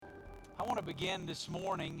I want to begin this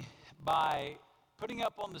morning by putting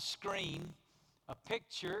up on the screen a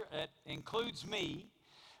picture that includes me,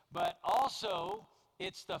 but also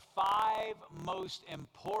it's the 5 most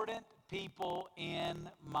important people in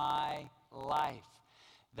my life.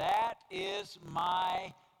 That is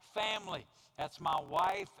my family. That's my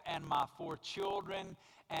wife and my 4 children,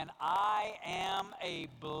 and I am a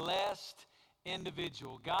blessed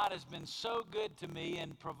individual. God has been so good to me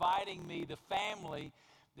in providing me the family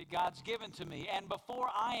that God's given to me. And before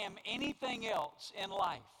I am anything else in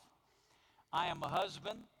life, I am a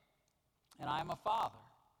husband and I am a father.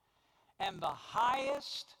 And the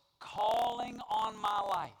highest calling on my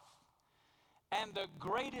life and the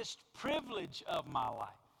greatest privilege of my life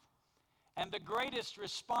and the greatest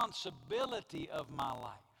responsibility of my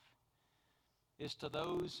life is to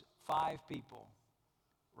those 5 people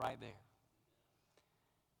right there.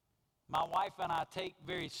 My wife and I take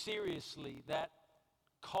very seriously that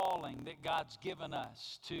calling that God's given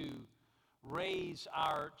us to raise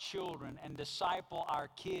our children and disciple our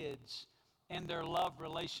kids in their love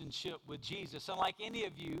relationship with Jesus. And like any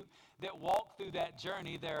of you that walk through that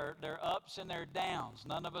journey, there are ups and there are downs.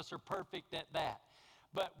 None of us are perfect at that.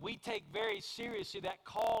 But we take very seriously that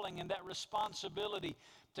calling and that responsibility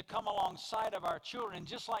to come alongside of our children. And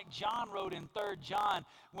just like John wrote in 3 John,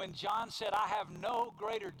 when John said, I have no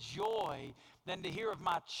greater joy than to hear of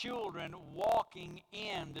my children walking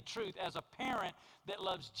in the truth. As a parent that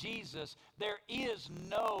loves Jesus, there is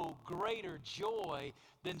no greater joy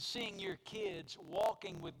than seeing your kids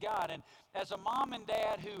walking with God. And as a mom and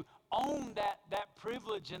dad who own that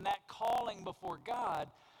privilege and that calling before God,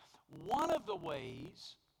 one of the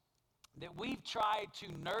ways that we've tried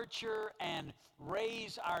to nurture and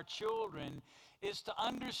raise our children is to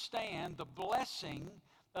understand the blessing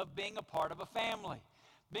of being a part of a family.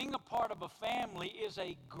 Being a part of a family is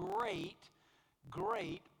a great,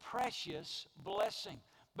 great, precious blessing.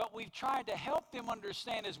 But we've tried to help them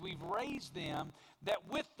understand as we've raised them that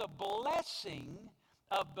with the blessing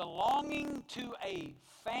of belonging to a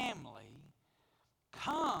family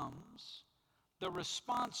comes the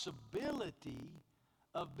responsibility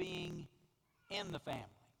of being in the family.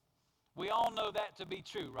 We all know that to be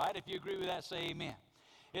true, right? If you agree with that, say amen.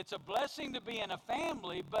 It's a blessing to be in a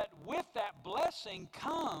family, but with that blessing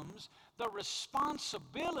comes the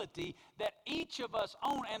responsibility that each of us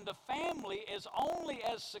own. And the family is only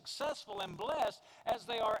as successful and blessed as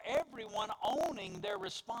they are everyone owning their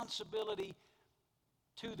responsibility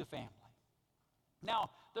to the family. Now,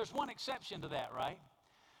 there's one exception to that, right?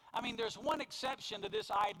 I mean, there's one exception to this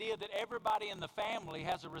idea that everybody in the family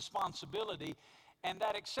has a responsibility, and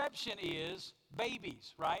that exception is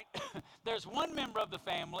babies, right? There's one member of the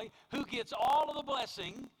family who gets all of the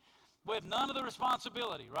blessing with none of the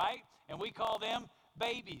responsibility, right? And we call them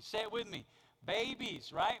babies. Say it with me.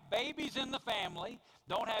 Babies, right? Babies in the family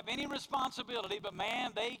don't have any responsibility, but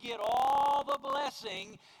man, they get all the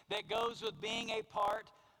blessing that goes with being a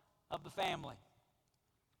part of the family.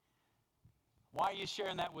 Why are you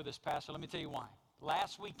sharing that with us, Pastor? Let me tell you why.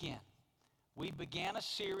 Last weekend, we began a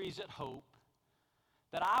series at Hope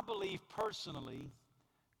that I believe personally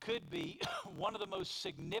could be one of the most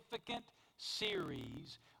significant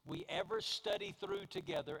series we ever study through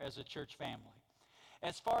together as a church family.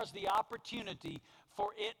 As far as the opportunity for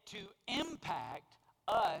it to impact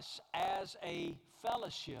us as a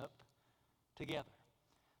fellowship together.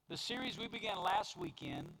 The series we began last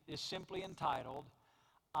weekend is simply entitled,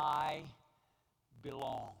 I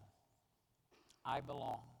Belong. I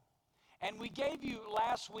belong. And we gave you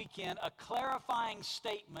last weekend a clarifying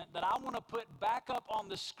statement that I want to put back up on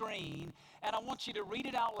the screen, and I want you to read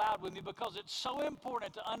it out loud with me because it's so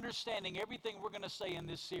important to understanding everything we're going to say in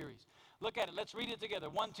this series. Look at it. Let's read it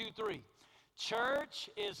together. 1, 2, 3. Church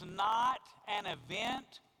is not an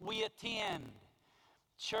event we attend.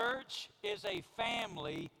 Church is a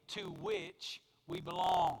family to which we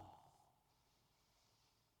belong.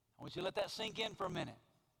 I want you to let that sink in for a minute.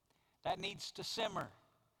 That needs to simmer.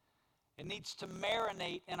 It needs to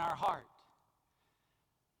marinate in our heart.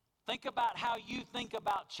 Think about how you think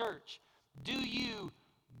about church. Do you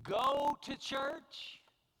go to church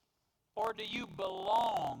or do you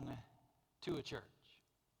belong to a church?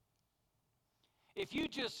 If you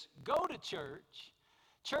just go to church,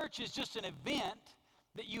 church is just an event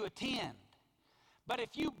that you attend. But if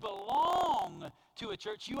you belong to a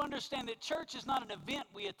church, you understand that church is not an event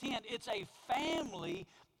we attend. It's a family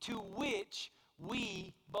to which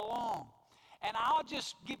we belong. And I'll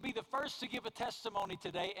just be the first to give a testimony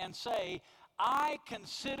today and say, I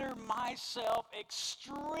consider myself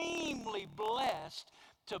extremely blessed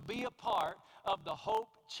to be a part of the Hope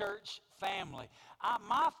Church family.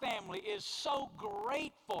 My family is so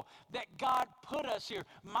grateful that God put us here.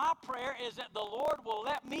 My prayer is that the Lord will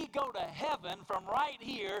let me go to heaven from right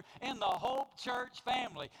here in the Hope Church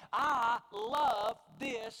family. I love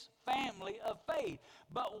this family of faith.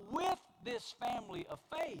 But with this family of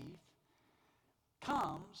faith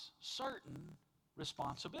comes certain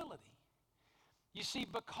responsibility. You see,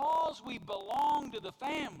 because we belong to the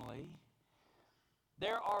family,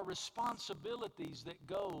 there are responsibilities that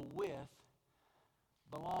go with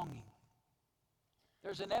belonging.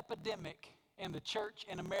 There's an epidemic in the church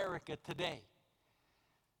in America today.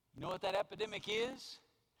 You know what that epidemic is?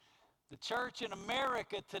 The church in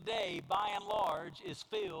America today, by and large, is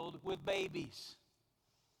filled with babies.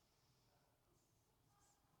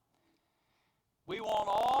 We want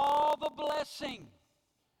all the blessing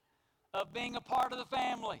of being a part of the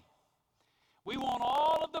family. We want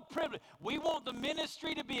all of the privilege. We want the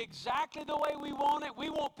ministry to be exactly the way we want it. We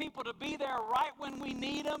want people to be there right when we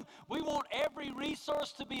need them. We want every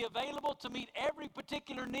resource to be available to meet every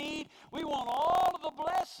particular need. We want all of the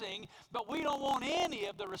blessing, but we don't want any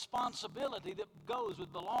of the responsibility that goes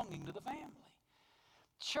with belonging to the family.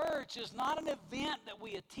 Church is not an event that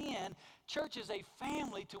we attend. Church is a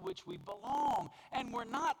family to which we belong. And we're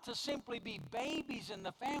not to simply be babies in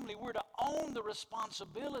the family. We're to own the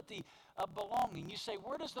responsibility of belonging. You say,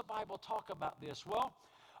 where does the Bible talk about this? Well,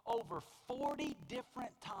 over 40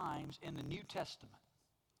 different times in the New Testament,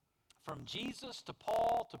 from Jesus to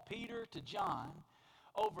Paul to Peter to John,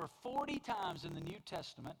 over 40 times in the New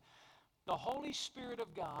Testament, the Holy Spirit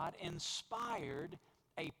of God inspired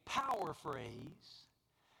a power phrase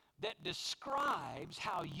that describes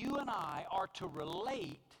how you and I are to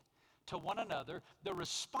relate to one another, the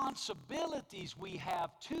responsibilities we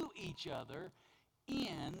have to each other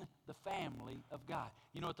in the family of God.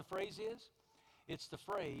 You know what the phrase is? It's the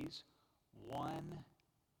phrase, one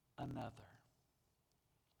another.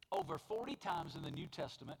 Over 40 times in the New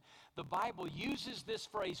Testament, the Bible uses this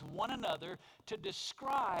phrase, one another, to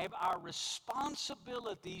describe our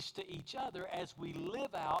responsibilities to each other as we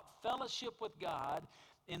live out fellowship with God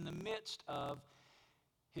in the midst of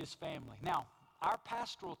His family. Now, our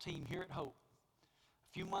pastoral team here at Hope,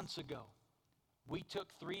 a few months ago, we took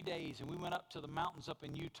 3 days and we went up to the mountains up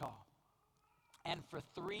in Utah. And for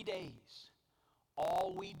 3 days,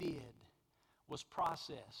 all we did was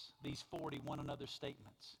process these 40 one another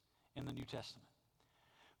statements in the New Testament.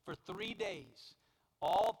 For 3 days,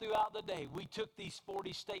 all throughout the day, we took these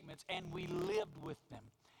 40 statements and we lived with them.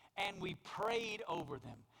 And we prayed over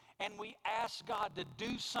them. And we asked God to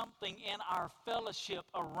do something in our fellowship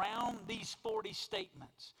around these 40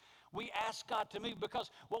 statements. We asked God to move,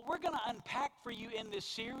 because what we're going to unpack for you in this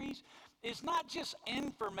series is not just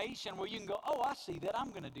information where you can go, oh, I see that,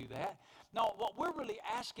 I'm going to do that. No, what we're really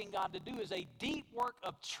asking God to do is a deep work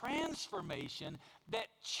of transformation that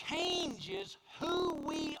changes who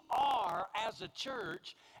we are as a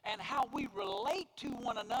church and how we relate to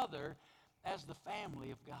one another as the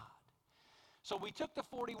family of God. So we took the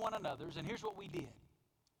 41 another's, and here's what we did.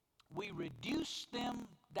 We reduced them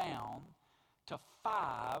down to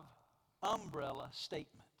 5 umbrella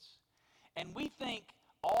statements. And we think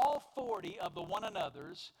all 40 of the one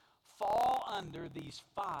another's fall under these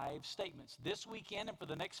 5 statements. This weekend and for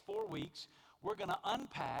the next 4 weeks, we're going to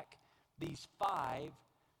unpack these 5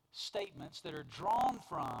 statements that are drawn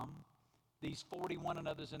from these 41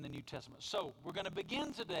 another's in the New Testament. So we're going to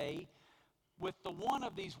begin today with the one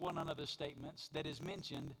of these one another statements that is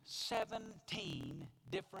mentioned 17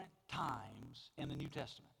 different times in the New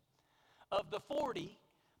Testament. Of the 40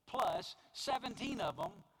 plus, 17 of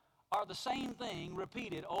them are the same thing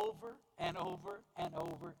repeated over and over and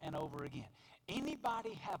over and over again.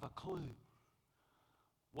 Anybody have a clue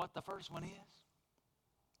what the first one is?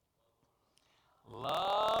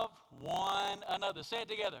 Love one another. Say it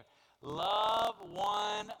together. Love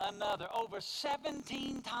one another. Over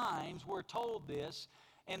 17 times we're told this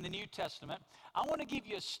in the New Testament. I want to give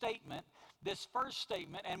you a statement, this first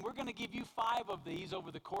statement, and we're going to give you 5 of these over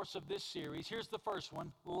the course of this series. Here's the first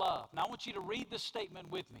one, love. Now I want you to read the statement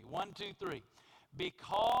with me. 1, 2, 3.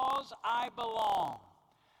 Because I belong,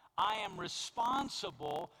 I am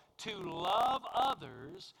responsible to love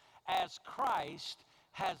others as Christ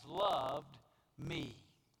has loved me.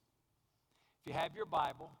 If you have your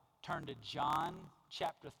Bible, turn to John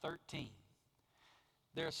chapter 13.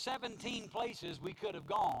 There are 17 places we could have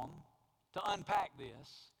gone to unpack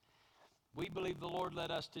this. We believe the Lord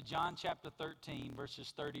led us to John chapter 13,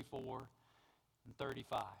 verses 34 and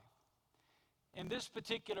 35. In this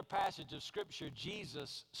particular passage of Scripture,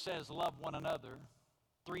 Jesus says, love one another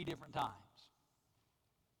 3 different times.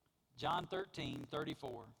 John 13,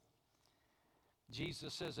 34.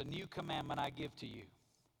 Jesus says, a new commandment I give to you,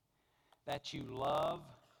 that you love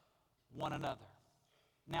one another.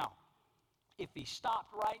 Now, if he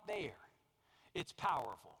stopped right there, it's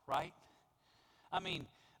powerful, right? I mean,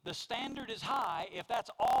 the standard is high if that's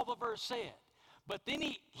all the verse said. But then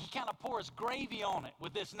he kind of pours gravy on it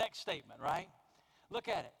with this next statement, right? Look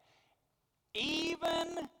at it.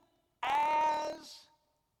 Even as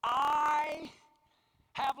I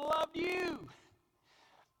have loved you.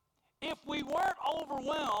 If we weren't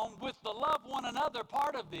overwhelmed with the love one another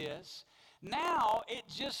part of this, now it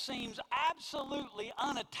just seems absolutely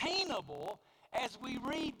unattainable as we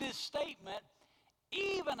read this statement,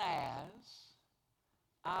 even as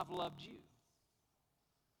I've loved you.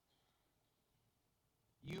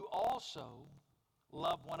 You also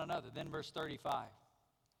love one another. Then verse 35.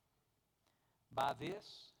 By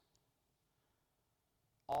this,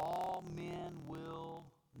 all men will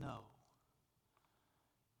know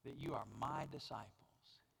that you are my disciples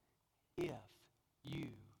if you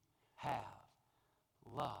have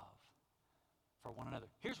love for one another.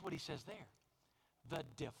 Here's what he says there. The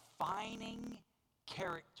defining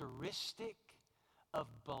characteristic of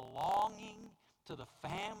belonging to the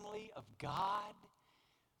family of God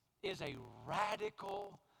is a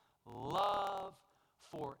radical love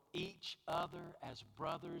for each other as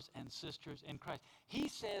brothers and sisters in Christ. He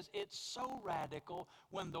says it's so radical,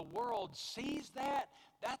 when the world sees that,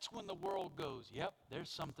 that's when the world goes, yep, there's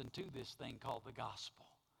something to this thing called the gospel.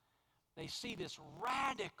 They see this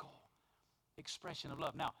radical expression of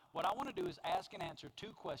love. Now, what I want to do is ask and answer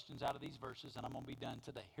two questions out of these verses, and I'm going to be done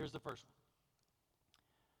today. Here's the first one.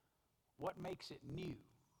 What makes it new?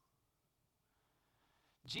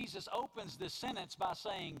 Jesus opens this sentence by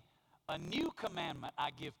saying, a new commandment I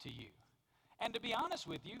give to you. And to be honest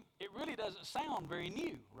with you, it really doesn't sound very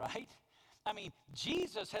new, right? I mean,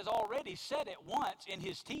 Jesus has already said it once in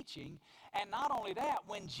his teaching, and not only that,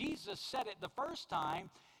 when Jesus said it the first time,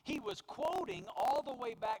 he was quoting all the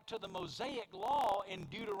way back to the Mosaic law in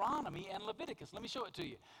Deuteronomy and Leviticus. Let me show it to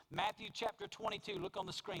you. Matthew chapter 22, look on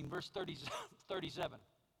the screen, verse 37.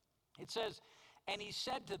 It says, and he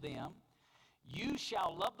said to them, you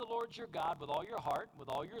shall love the Lord your God with all your heart, with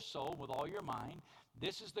all your soul, with all your mind.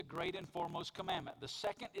 This is the great and foremost commandment. The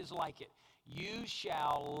second is like it. You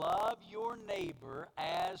shall love your neighbor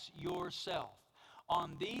as yourself.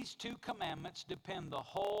 On these two commandments depend the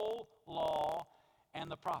whole law and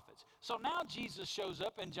the prophets. So now Jesus shows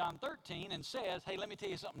up in John 13 and says, hey, let me tell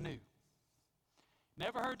you something new.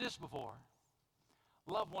 Never heard this before.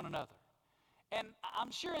 Love one another. And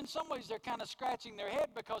I'm sure in some ways they're kind of scratching their head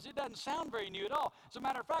because it doesn't sound very new at all. As a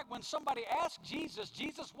matter of fact, when somebody asked Jesus,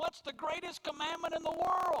 Jesus, what's the greatest commandment in the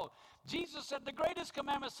world? Jesus said the greatest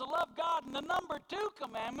commandment is to love God, and the number 2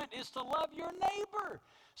 commandment is to love your neighbor.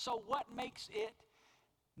 So what makes it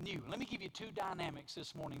new? Let me give you two dynamics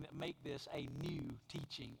this morning that make this a new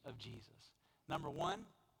teaching of Jesus. Number 1,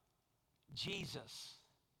 Jesus.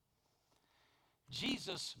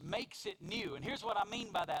 Jesus makes it new. And here's what I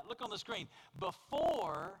mean by that. Look on the screen.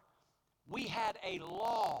 Before, we had a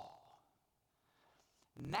law.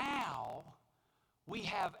 Now, we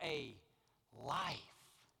have a life.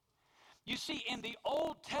 You see, in the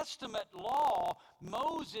Old Testament law,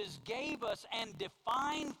 Moses gave us and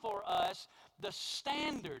defined for us the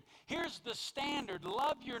standard. Here's the standard.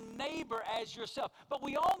 Love your neighbor as yourself. But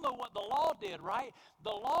we all know what the law did, right?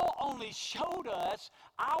 The law only showed us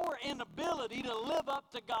our inability to live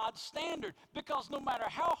up to God's standard. Because no matter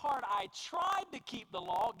how hard I tried to keep the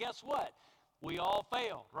law, guess what? We all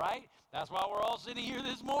failed, right? That's why we're all sitting here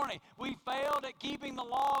this morning. We failed at keeping the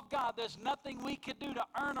law of God. There's nothing we could do to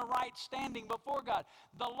earn a right standing before God.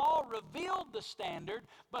 The law revealed the standard,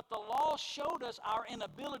 but the law showed us our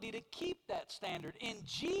inability to keep that standard. In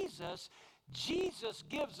Jesus, Jesus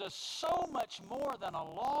gives us so much more than a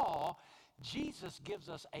law. Jesus gives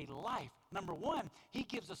us a life. Number 1, he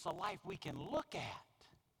gives us a life we can look at.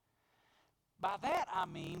 By that I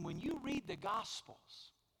mean, when you read the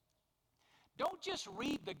Gospels, don't just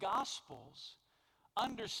read the Gospels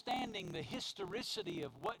understanding the historicity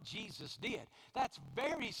of what Jesus did. That's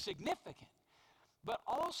very significant. But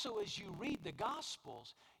also as you read the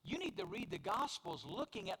Gospels, you need to read the Gospels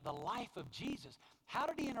looking at the life of Jesus. How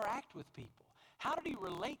did he interact with people? How did he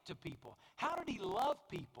relate to people? How did he love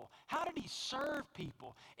people? How did he serve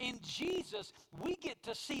people? In Jesus, we get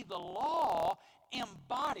to see the law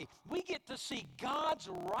embodied. We get to see God's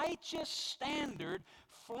righteous standard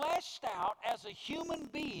fleshed out as a human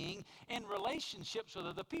being in relationships with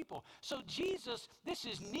other people. So Jesus, this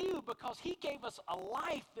is new because he gave us a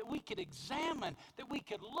life that we could examine, that we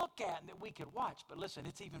could look at, and that we could watch. But listen,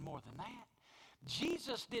 it's even more than that.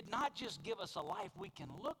 Jesus did not just give us a life we can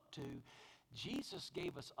look to. Jesus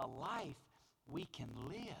gave us a life we can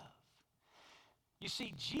live. You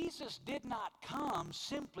see, Jesus did not come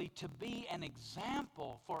simply to be an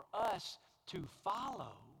example for us to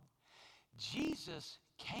follow. Jesus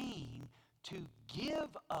came to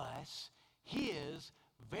give us his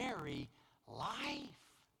very life.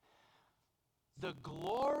 The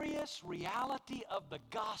glorious reality of the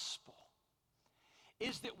gospel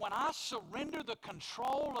is that when I surrender the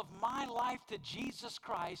control of my life to Jesus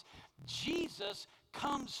Christ, Jesus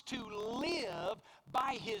comes to live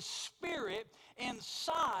by his Spirit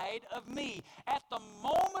inside of me. At the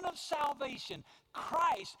moment of salvation,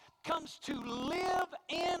 Christ comes to live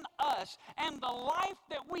in us, and the life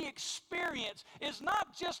that we experience is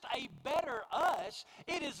not just a better us,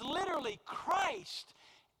 it is literally Christ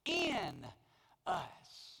in us.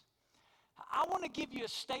 I want to give you a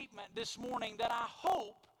statement this morning that I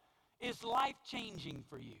hope is life-changing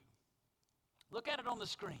for you. Look at it on the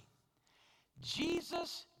screen.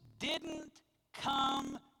 Jesus didn't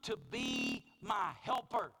come to be my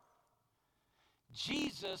helper.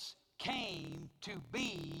 Jesus came to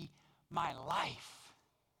be my life.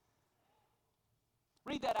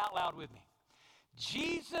 Read that out loud with me.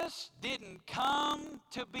 Jesus didn't come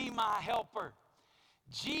to be my helper.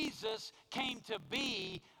 Jesus came to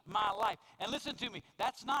be my life. And listen to me,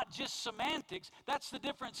 that's not just semantics. That's the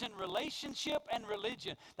difference in relationship and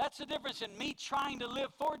religion. That's the difference in me trying to live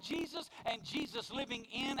for Jesus and Jesus living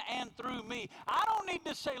in and through me. I don't need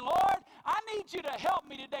to say, Lord, I need you to help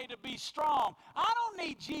me today to be strong. I don't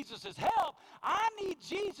need Jesus' help. I need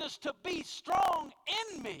Jesus to be strong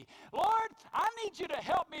in me. Lord, I need you to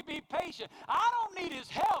help me be patient. I don't need his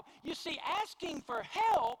help. You see, asking for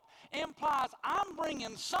help implies I'm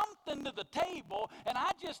bringing something to the table, and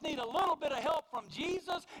I just need a little bit of help from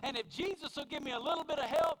Jesus, and if Jesus will give me a little bit of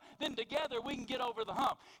help, then together we can get over the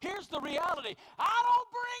hump. Here's the reality. I don't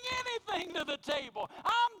bring anything to the table.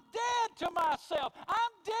 I'm dead to myself.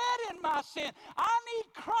 I'm dead in my sin. I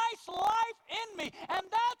need Christ's life in me, and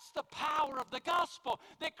that's the power of the gospel,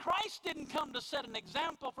 that Christ didn't come to set an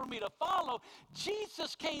example for me to follow.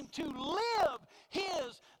 Jesus came to live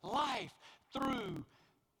his life through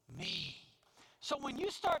me. So when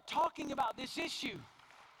you start talking about this issue,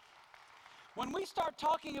 when we start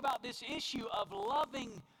talking about this issue of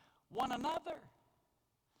loving one another,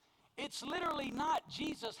 it's literally not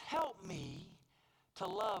Jesus help me to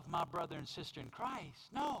love my brother and sister in Christ.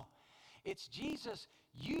 No, it's Jesus,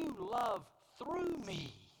 you love through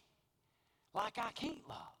me like I can't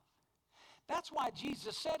love. That's why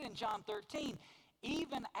Jesus said in John 13,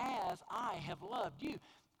 even as I have loved you.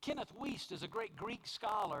 Kenneth Wuest is a great Greek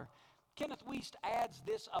scholar. Kenneth Wuest adds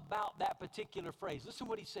this about that particular phrase. Listen to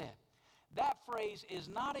what he said. That phrase is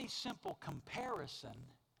not a simple comparison,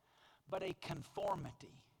 but a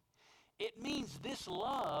conformity. It means this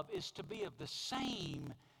love is to be of the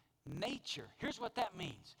same nature. Here's what that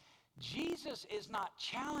means. Jesus is not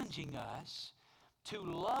challenging us to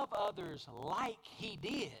love others like he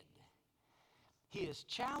did. He is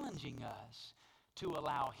challenging us to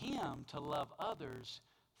allow him to love others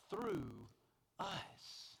through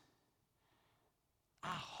us.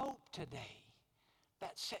 I hope today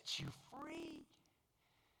that sets you free.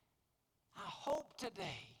 I hope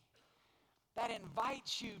today that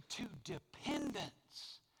invites you to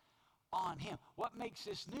dependence on him. What makes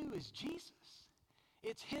this new is Jesus.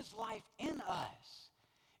 It's his life in us.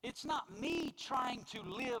 It's not me trying to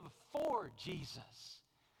live for Jesus.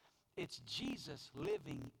 It's Jesus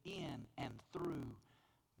living in and through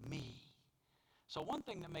me. So one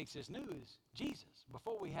thing that makes this new is Jesus.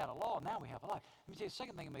 Before we had a law, now we have a life. Let me tell you the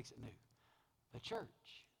second thing that makes it new. The church.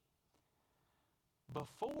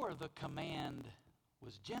 Before, the command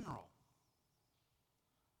was general.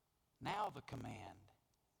 Now the command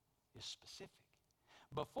is specific.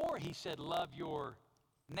 Before, he said, love your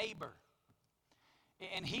neighbor.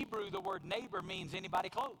 In Hebrew, the word neighbor means anybody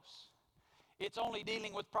close. It's only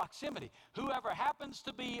dealing with proximity. Whoever happens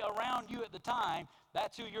to be around you at the time,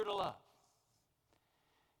 that's who you're to love.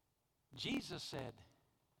 Jesus said,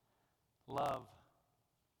 love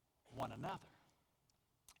one another.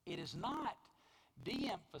 It is not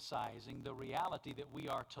de-emphasizing the reality that we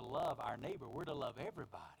are to love our neighbor. We're to love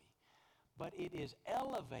everybody. But it is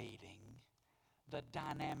elevating the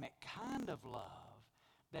dynamic kind of love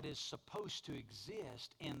that is supposed to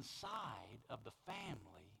exist inside of the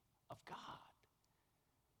family of God.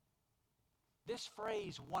 This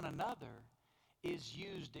phrase, one another, is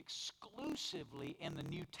used exclusively in the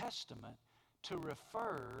New Testament to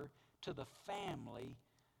refer to the family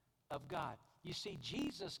of God. You see,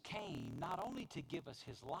 Jesus came not only to give us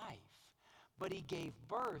his life, but he gave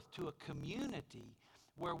birth to a community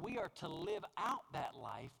where we are to live out that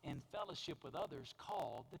life in fellowship with others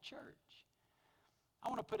called the church. I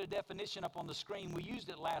want to put a definition up on the screen. We used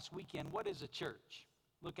it last weekend. What is a church?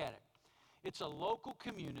 Look at it. It's a local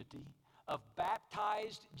community of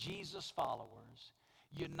baptized Jesus followers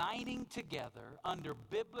uniting together under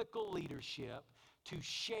biblical leadership to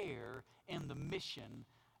share in the mission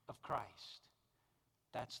of Christ.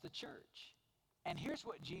 That's the church. And here's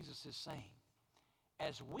what Jesus is saying.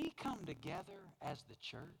 As we come together as the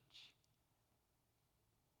church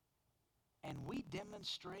and we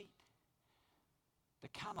demonstrate the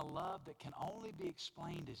kind of love that can only be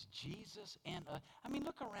explained as Jesus and us. I mean,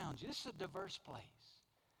 look around you. This is a diverse place.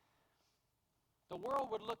 The world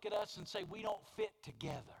would look at us and say we don't fit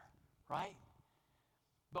together, right?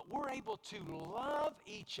 But we're able to love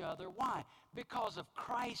each other. Why? Because of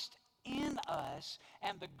Christ in us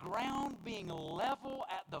and the ground being level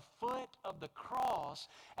at the foot of the cross.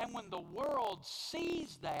 And when the world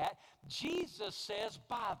sees that, Jesus says,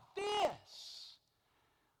 by this,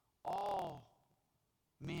 all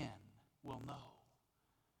men will know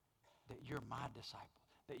that you're my disciple,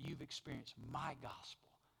 that you've experienced my gospel.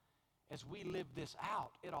 As we live this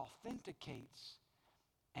out, it authenticates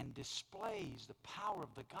and displays the power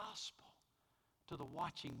of the gospel to the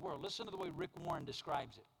watching world. Listen to the way Rick Warren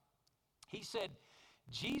describes it. He said,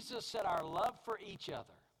 Jesus said our love for each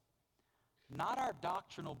other, not our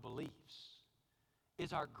doctrinal beliefs,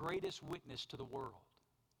 is our greatest witness to the world.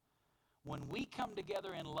 When we come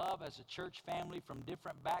together in love as a church family from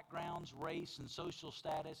different backgrounds, race, and social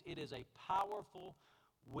status, it is a powerful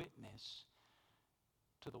witness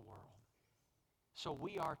to the world. So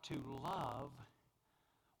we are to love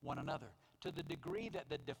one another to the degree that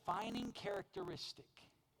the defining characteristic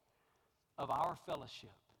of our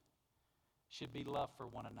fellowship should be love for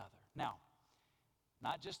one another. Now,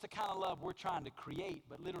 not just the kind of love we're trying to create,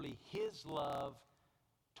 but literally His love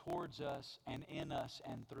towards us and in us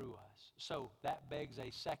and through us. So that begs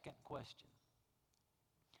a second question.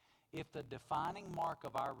 If the defining mark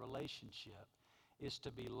of our relationship is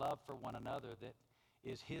to be love for one another that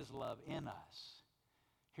is His love in us,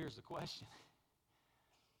 here's the question.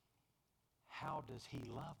 How does He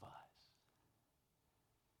love us?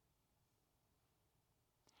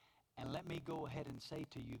 And let me go ahead and say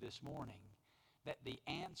to you this morning that the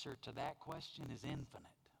answer to that question is infinite,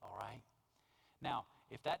 all right? Now,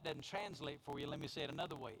 if that doesn't translate for you, let me say it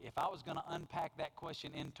another way. If I was going to unpack that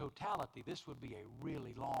question in totality, this would be a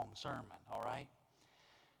really long sermon, all right?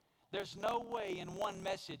 There's no way in one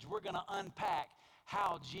message we're going to unpack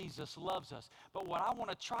how Jesus loves us. But what I want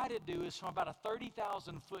to try to do is from about a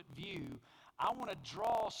 30,000-foot view, I want to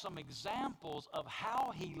draw some examples of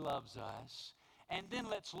how He loves us, and then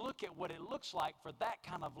let's look at what it looks like for that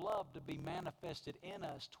kind of love to be manifested in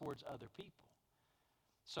us towards other people.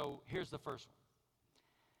 So here's the first one.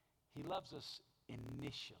 He loves us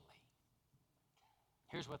initially.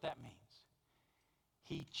 Here's what that means.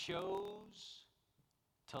 He chose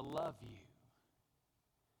to love you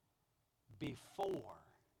before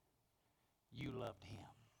you loved Him.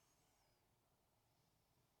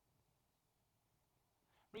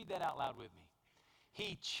 Read that out loud with me.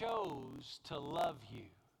 He chose to love you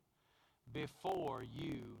before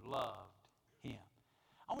you loved Him.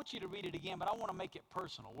 I want you to read it again, but I want to make it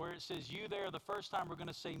personal. Where it says you there, the first time we're going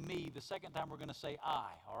to say me, the second time we're going to say I.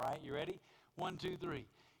 All right, you ready? 1, 2, 3.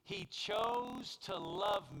 He chose to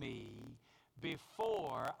love me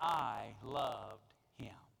before I loved Him.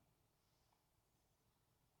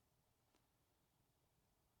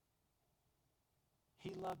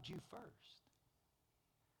 He loved you first.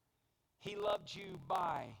 He loved you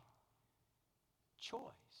by choice.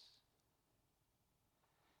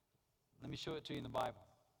 Let me show it to you in the Bible.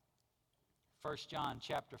 1 John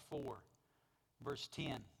chapter 4, verse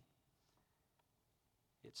 10.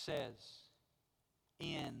 It says,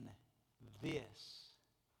 in this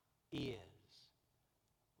is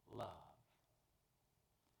love.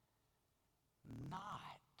 Not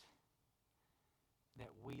that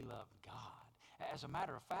we love God. As a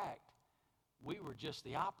matter of fact, we were just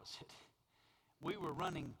the opposite. We were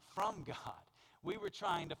running from God. We were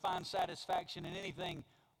trying to find satisfaction in anything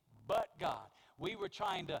but God. We were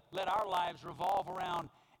trying to let our lives revolve around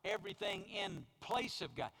everything in place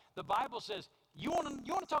of God. The Bible says, you want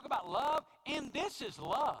to talk about love? And this is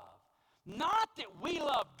love. Not that we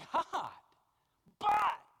love God, but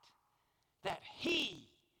that He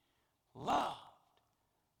loved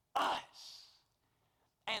us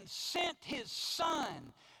and sent His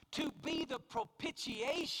Son to be the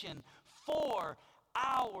propitiation for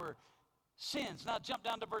our sins. Now jump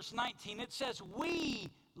down to verse 19. It says, we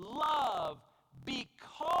love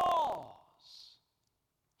because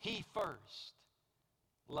He first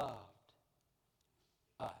loved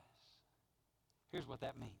us. Here's what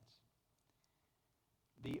that means.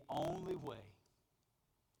 The only way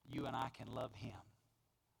you and I can love Him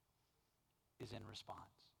is in response.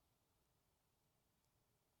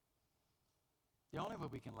 The only way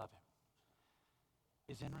we can love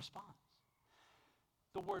Him is in response.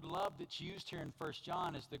 The word love that's used here in 1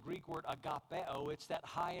 John is the Greek word agapeo. It's that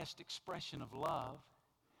highest expression of love.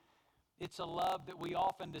 It's a love that we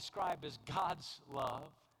often describe as God's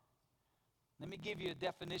love. Let me give you a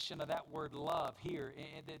definition of that word love here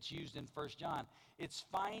that's used in 1 John. It's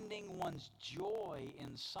finding one's joy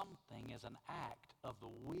in something as an act of the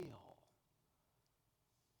will.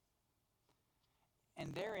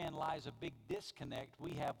 And therein lies a big disconnect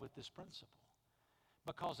we have with this principle.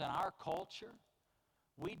 Because in our culture,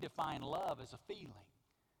 we define love as a feeling.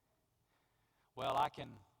 Well, I can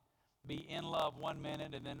be in love one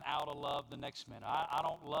minute and then out of love the next minute. I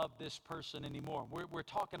don't love this person anymore. We're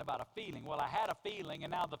talking about a feeling. Well, I had a feeling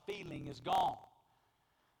and now the feeling is gone.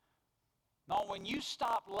 Now, when you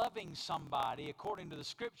stop loving somebody according to the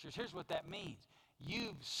Scriptures, here's what that means.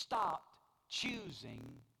 You've stopped choosing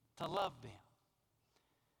to love them.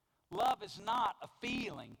 Love is not a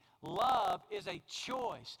feeling. Love is a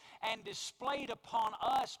choice, and displayed upon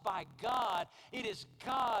us by God, it is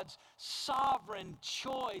God's sovereign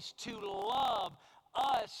choice to love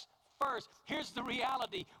us first. Here's the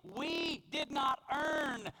reality. We did not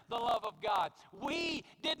earn the love of God. We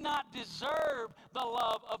did not deserve the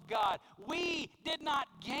love of God. We did not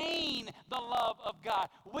gain the love of God.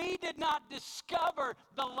 We did not discover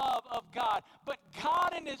the love of God. But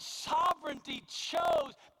God in His sovereignty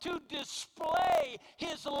chose to display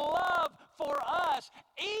His love for us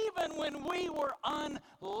even when we were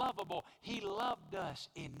unlovable. He loved us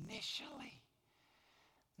initially.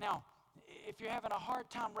 Now, if you're having a hard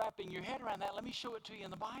time wrapping your head around that, let me show it to you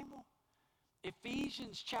in the Bible.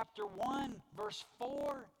 Ephesians chapter 1, verse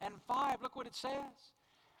 4 and 5. Look what it says.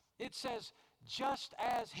 It says, just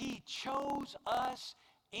as He chose us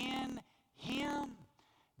in Him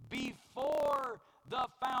before the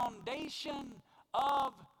foundation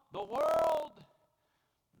of the world.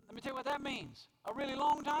 Let me tell you what that means. A really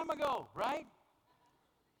long time ago, right?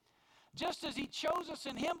 Just as He chose us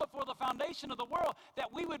in Him before the foundation of the world,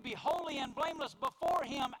 that we would be holy and blameless before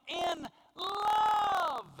Him in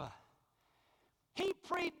love. He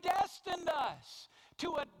predestined us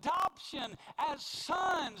to adoption as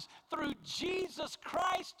sons through Jesus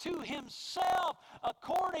Christ to Himself,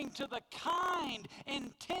 according to the kind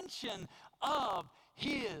intention of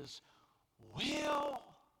His will.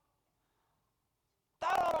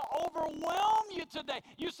 That ought to overwhelm you today.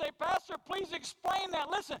 You say, Pastor, please explain that.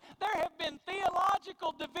 Listen, there have been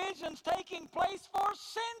theological divisions taking place for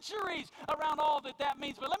centuries around all that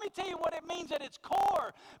means. But let me tell you what it means at its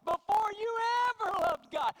core. Before you ever loved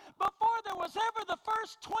God, before there was ever the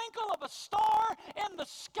first twinkle of a star in the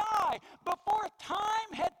sky, before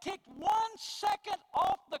time had ticked 1 second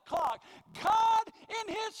off the clock, God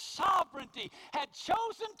in His sovereignty had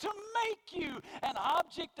chosen to make you an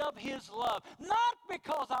object of His love. Not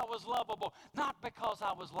because I was lovable, not because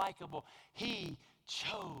I was likable. He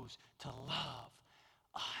chose to love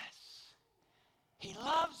us. He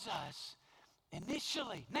loves us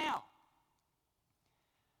initially. Now,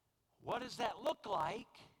 what does that look like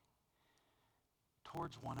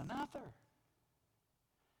towards one another?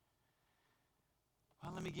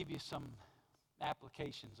 Well, let me give you some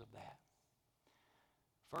applications of that.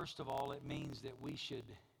 First of all, it means that we should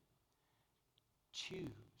choose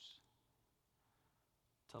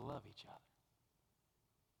to love each other.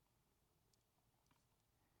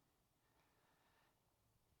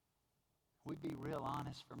 We'd be real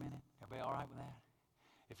honest for a minute. Everybody all right with that?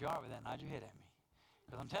 If you're all right with that, nod your head at me.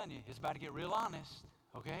 Because I'm telling you, it's about to get real honest,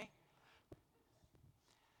 okay?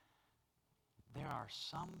 There are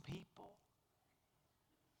some people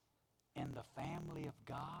in the family of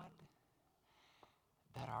God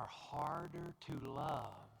that are harder to love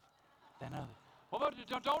than others. Well,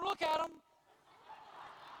 don't look at them.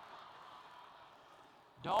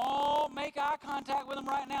 Don't make eye contact with them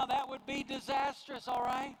right now. That would be disastrous, all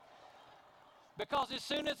right? Because as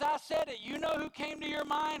soon as I said it, you know who came to your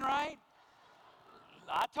mind, right?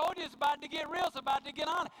 I told you it's about to get real. It's about to get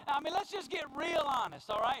honest. I mean, let's just get real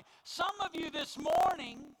honest, all right? Some of you this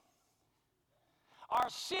morning are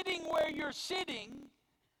sitting where you're sitting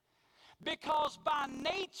because by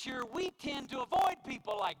nature we tend to avoid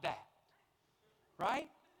people like that, right?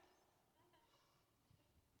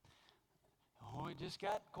 Oh, it just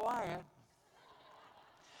got quiet.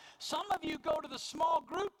 Some of you go to the small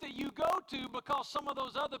group that you go to because some of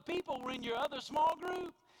those other people were in your other small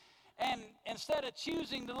group. And instead of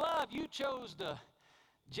choosing to love, you chose to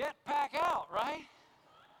jetpack out, right?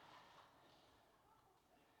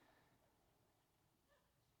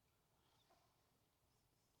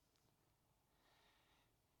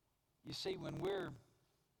 You see, when we're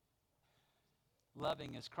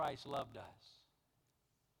loving as Christ loved us,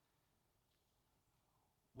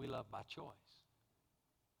 we love by choice.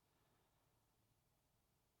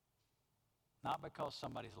 Not because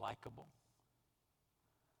somebody's likable,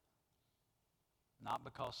 not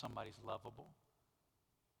because somebody's lovable,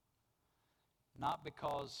 not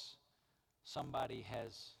because somebody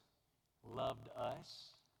has loved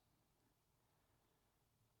us.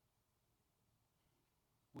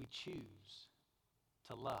 We choose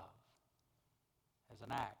to love as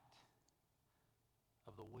an act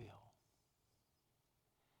of the will.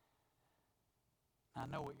 I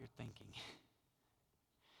know what you're thinking.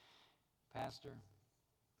 Pastor,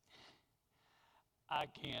 I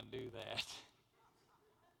can't do that.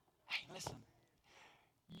 Hey, listen,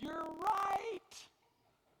 you're right.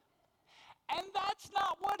 And that's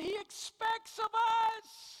not what he expects of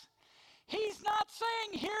us. He's not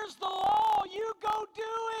saying, here's the law, you go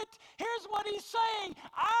do it. Here's what he's saying,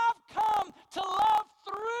 I've come to love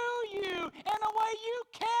through you in a way you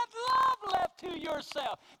can't love left to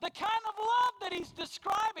yourself. The kind of love that he's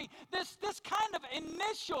describing, this kind of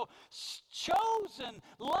initial chosen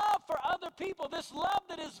love for other people, this love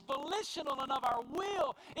that is volitional and of our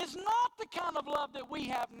will, is not the kind of love that we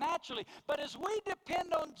have naturally. But as we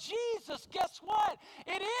depend on Jesus, guess what?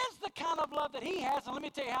 It is the kind of love that he has. And let me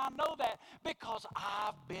tell you how I know that. Because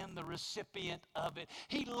I've been the recipient of it.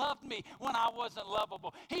 He loved me when I wasn't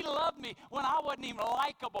lovable. He loved me when I wasn't even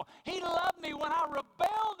likable. He loved me when I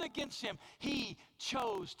rebelled against him. He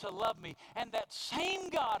chose to love me. And that same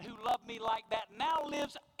God who loved me like that now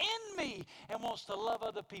lives in me and wants to love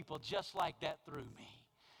other people just like that through me.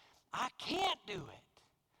 I can't do it,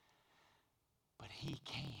 but he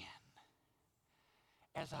can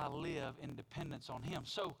as I live in dependence on him.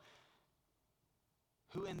 So,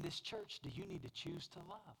 who in this church do you need to choose to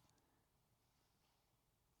love?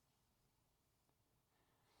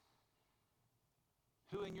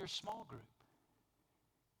 Who in your small group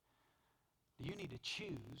do you need to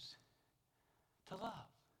choose to love?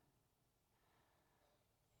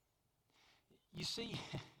 You see,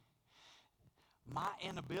 my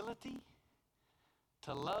inability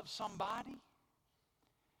to love somebody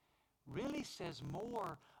really says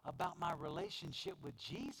more about my relationship with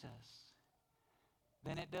Jesus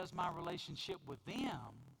than it does my relationship with them.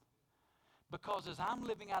 Because as I'm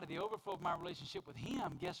living out of the overflow of my relationship with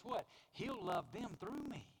him, guess what? He'll love them through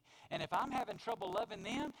me. And if I'm having trouble loving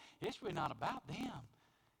them, it's really not about them.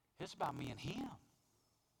 It's about me and him.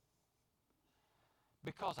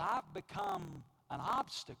 Because I've become an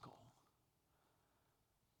obstacle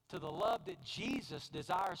to the love that Jesus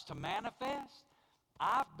desires to manifest.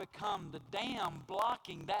 I've become the dam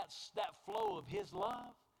blocking that flow of his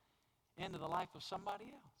love into the life of somebody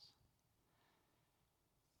else.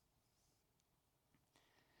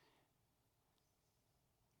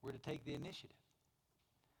 We're to take the initiative.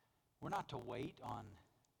 We're not to wait on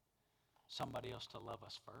somebody else to love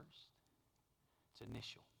us first. It's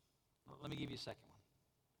initial. Let me give you a second one.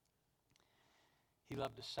 He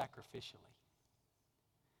loved us sacrificially.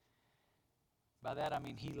 By that I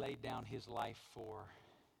mean he laid down his life for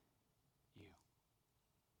you.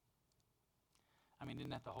 I mean, isn't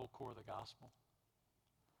that the whole core of the gospel?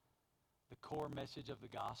 The core message of the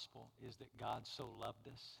gospel is that God so loved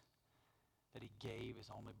us that he gave his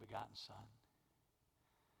only begotten Son.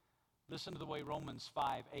 Listen to the way Romans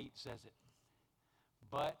 5:8 says it.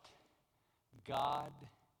 But God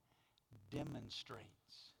demonstrates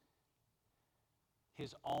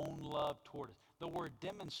his own love toward us. The word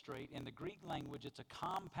demonstrate in the Greek language, it's a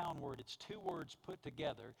compound word. It's two words put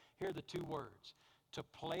together. Here are the two words. To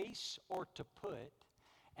place or to put,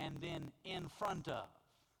 and then in front of.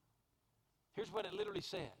 Here's what it literally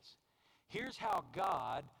says. Here's how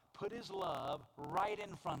God put his love right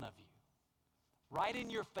in front of you. Right in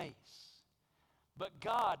your face. But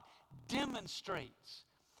God demonstrates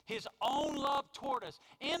his own love toward us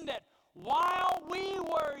in that while we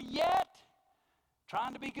were yet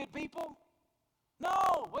trying to be good people,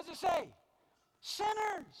 no, what does it say?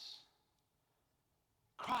 Sinners.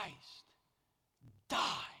 Christ died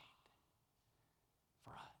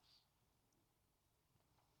for us.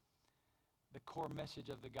 The core message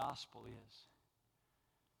of the gospel is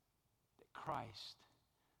that Christ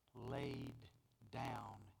laid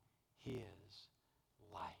down his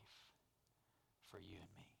life for you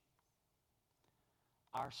and me.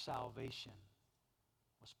 Our salvation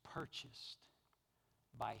was purchased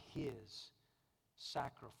by his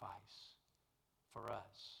sacrifice for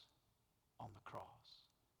us on the cross.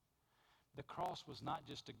 The cross was not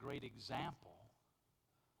just a great example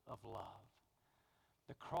of love.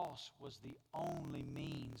 The cross was the only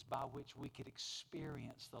means by which we could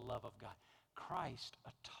experience the love of God. Christ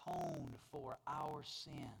atoned for our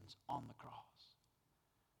sins on the cross.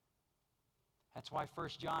 That's why 1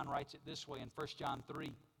 John writes it this way in 1 John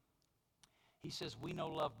 3. He says, we know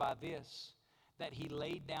love by this, that He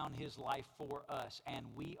laid down His life for us, and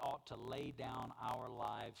we ought to lay down our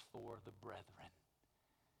lives for the brethren.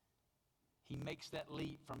 He makes that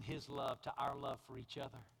leap from His love to our love for each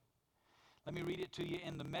other. Let me read it to you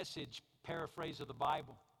in the Message paraphrase of the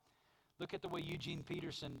Bible. Look at the way Eugene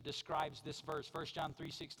Peterson describes this verse, 1 John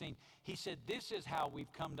 3:16. He said, this is how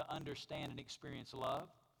we've come to understand and experience love.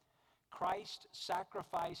 Christ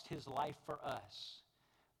sacrificed His life for us.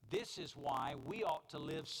 This is why we ought to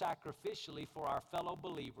live sacrificially for our fellow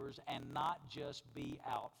believers and not just be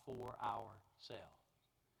out for ourselves.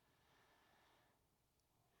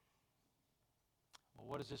 Well,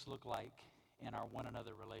 what does this look like in our one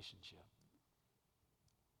another relationship?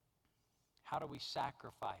 How do we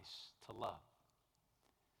sacrifice to love?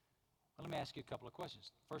 Well, let me ask you a couple of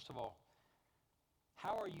questions. First of all,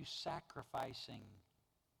 how are you sacrificing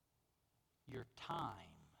your time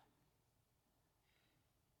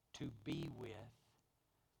to be with,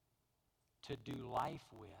 to do life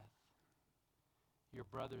with your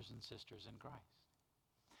brothers and sisters in Christ?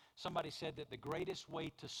 Somebody said that the greatest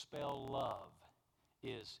way to spell love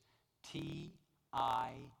is T-I-M-E.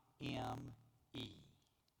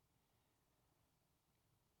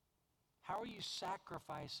 How are you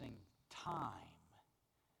sacrificing time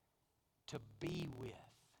to be with?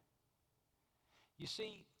 You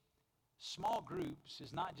see, small groups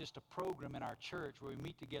is not just a program in our church where we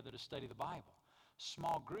meet together to study the Bible.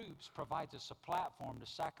 Small groups provides us a platform to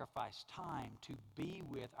sacrifice time to be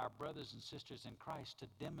with our brothers and sisters in Christ, to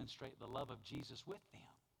demonstrate the love of Jesus with them.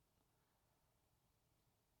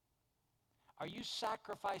 Are you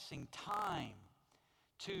sacrificing time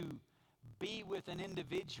to be with an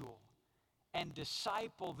individual and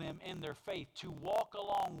disciple them in their faith, to walk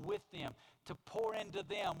along with them, to pour into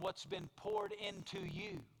them what's been poured into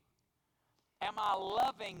you? Am I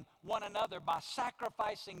loving one another by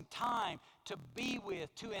sacrificing time to be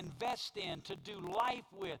with, to invest in, to do life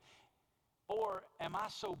with? Or am I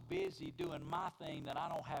so busy doing my thing that I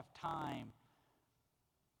don't have time?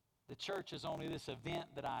 The church is only this event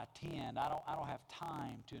that I attend. I don't have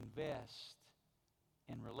time to invest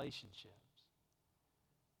in relationships.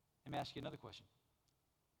 Let me ask you another question.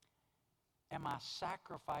 Am I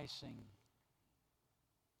sacrificing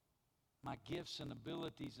my gifts and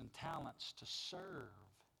abilities and talents to serve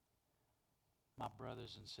my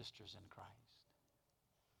brothers and sisters in Christ?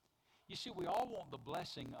 You see, we all want the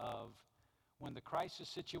blessing of when the crisis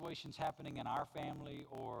situation's happening in our family,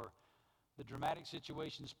 or the dramatic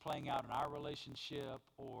situation's playing out in our relationship,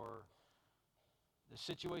 or the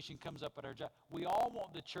situation comes up at our job. We all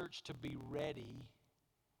want the church to be ready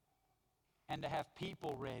and to have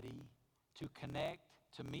people ready to connect,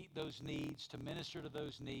 to meet those needs, to minister to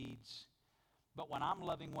those needs. But when I'm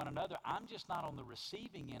loving one another, I'm just not on the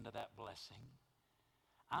receiving end of that blessing.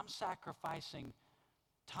 I'm sacrificing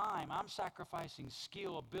time. I'm sacrificing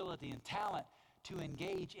skill, ability, and talent to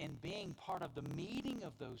engage in being part of the meeting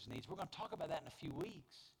of those needs. We're going to talk about that in a few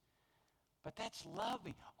weeks. But that's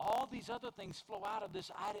loving. All these other things flow out of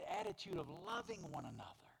this attitude of loving one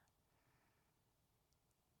another.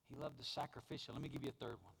 He loved us sacrificial. Let me give you a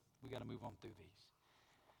third one. We got to move on through these.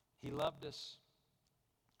 He loved us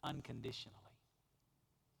unconditionally.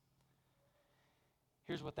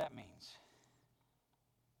 Here's what that means.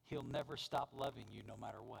 He'll never stop loving you no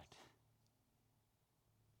matter what.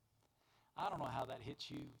 I don't know how that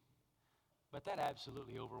hits you, but that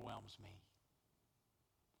absolutely overwhelms me.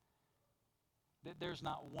 That there's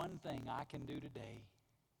not one thing I can do today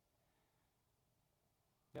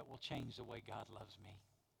that will change the way God loves me.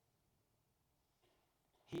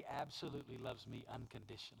 He absolutely loves me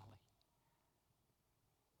unconditionally.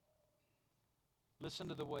 Listen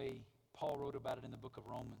to the way Paul wrote about it in the book of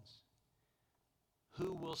Romans.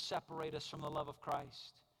 Who will separate us from the love of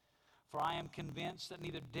Christ? For I am convinced that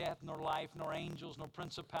neither death, nor life, nor angels, nor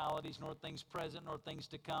principalities, nor things present, nor things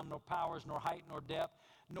to come, nor powers, nor height, nor depth,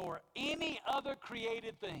 nor any other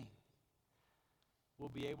created thing will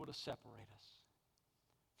be able to separate us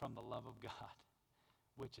from the love of God,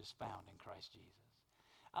 which is found in Christ Jesus.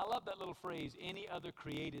 I love that little phrase, any other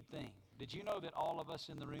created thing. Did you know that all of us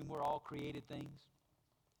in the room, we're all created things?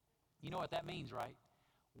 You know what that means, right?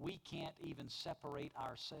 We can't even separate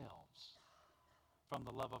ourselves from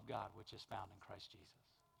the love of God, which is found in Christ Jesus.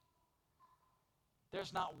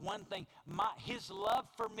 There's not one thing. His love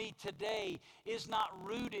for me today is not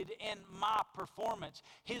rooted in my performance.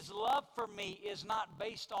 His love for me is not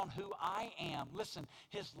based on who I am. Listen,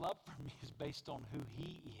 His love for me is based on who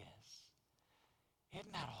He is.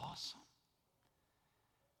 Isn't that awesome?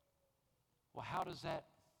 Well, how does that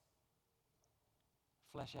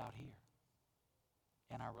flesh out here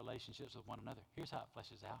in our relationships with one another? Here's how it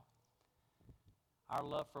fleshes out. Our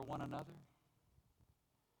love for one another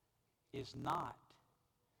is not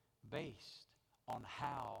based on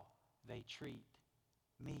how they treat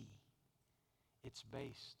me. It's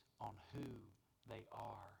based on who they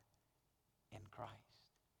are in Christ.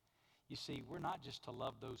 You see, we're not just to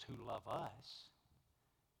love those who love us.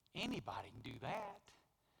 Anybody can do that.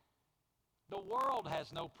 The world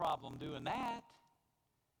has no problem doing that.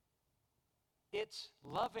 It's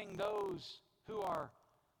loving those who are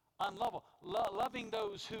unlovable, loving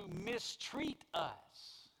those who mistreat us.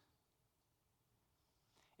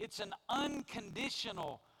 It's an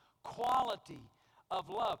unconditional quality of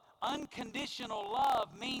love. Unconditional love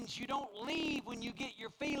means you don't leave when you get your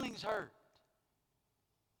feelings hurt.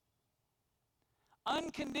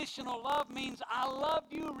 Unconditional love means I love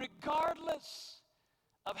you regardless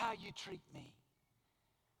of how you treat me.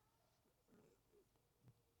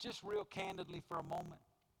 Just real candidly for a moment.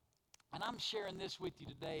 And I'm sharing this with you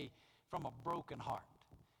today from a broken heart.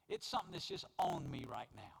 It's something that's just on me right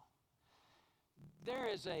now. There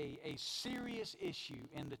is a serious issue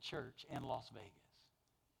in the church in Las Vegas.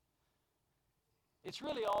 It's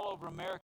really all over America,